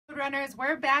Roadrunners,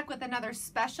 we're back with another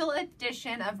special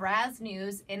edition of Raz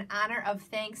News in honor of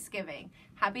Thanksgiving.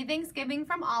 Happy Thanksgiving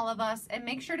from all of us, and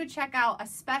make sure to check out a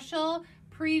special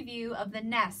preview of The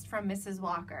Nest from Mrs.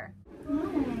 Walker.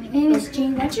 My name is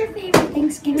Jean. What's your favorite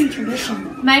Thanksgiving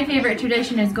tradition? My favorite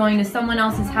tradition is going to someone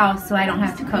else's house so I don't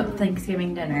have to cook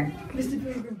Thanksgiving dinner.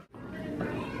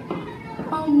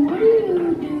 What do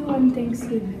you do on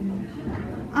Thanksgiving?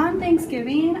 On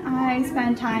Thanksgiving, I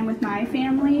spend time with my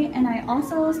family, and I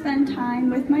also spend time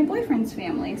with my boyfriend's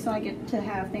family. So I get to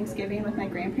have Thanksgiving with my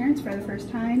grandparents for the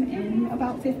first time in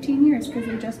about 15 years because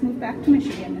we just moved back to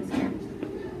Michigan this year.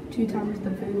 2 times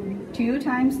the food. 2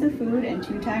 times the food and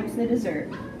 2 times the dessert.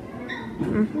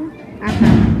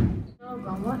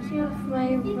 What's your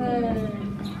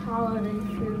favorite holiday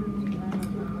food?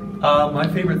 My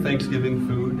favorite Thanksgiving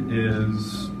food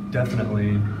is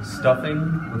definitely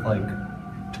stuffing with like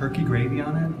turkey gravy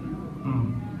on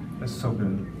it. That's so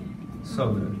good.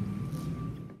 So good.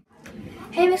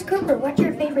 Hey, Miss Cooper, what's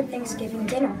your favorite Thanksgiving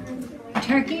dinner?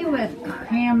 Turkey with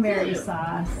cranberry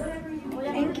sauce.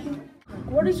 Thank you.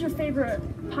 What is your favorite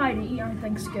pie to eat on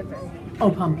Thanksgiving? Oh,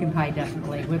 pumpkin pie,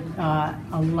 definitely, with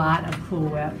a lot of Cool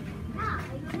Whip.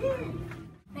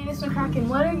 Hey, Mr. Kraken,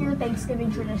 what are your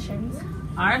Thanksgiving traditions?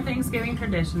 Our Thanksgiving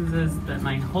traditions is that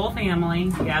my whole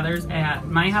family gathers at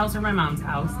my house or my mom's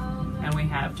house, and we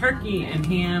have turkey and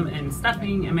ham and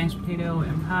stuffing and mashed potato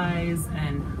and pies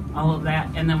and all of that,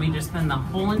 and then we just spend the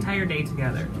whole entire day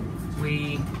together.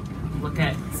 We look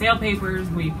at sale papers,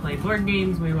 we play board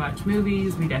games, we watch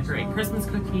movies, we decorate Christmas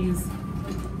cookies.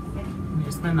 We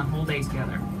just spend the whole day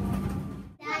together.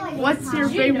 What's your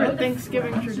favorite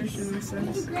Thanksgiving tradition,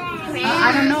 sis?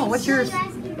 I don't know. What's yours?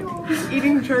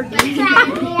 Eating turkey.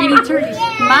 Eating turkey.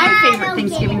 My favorite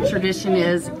Thanksgiving tradition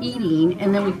is eating,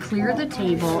 and then we clear the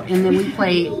table, and then we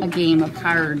play a game of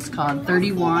cards called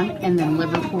 31, and then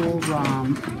Liverpool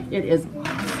Rum. It is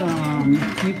awesome.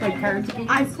 Do you play cards again?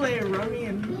 I play rummy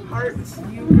and hearts,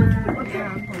 euchre,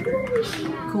 and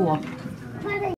poker. Cool.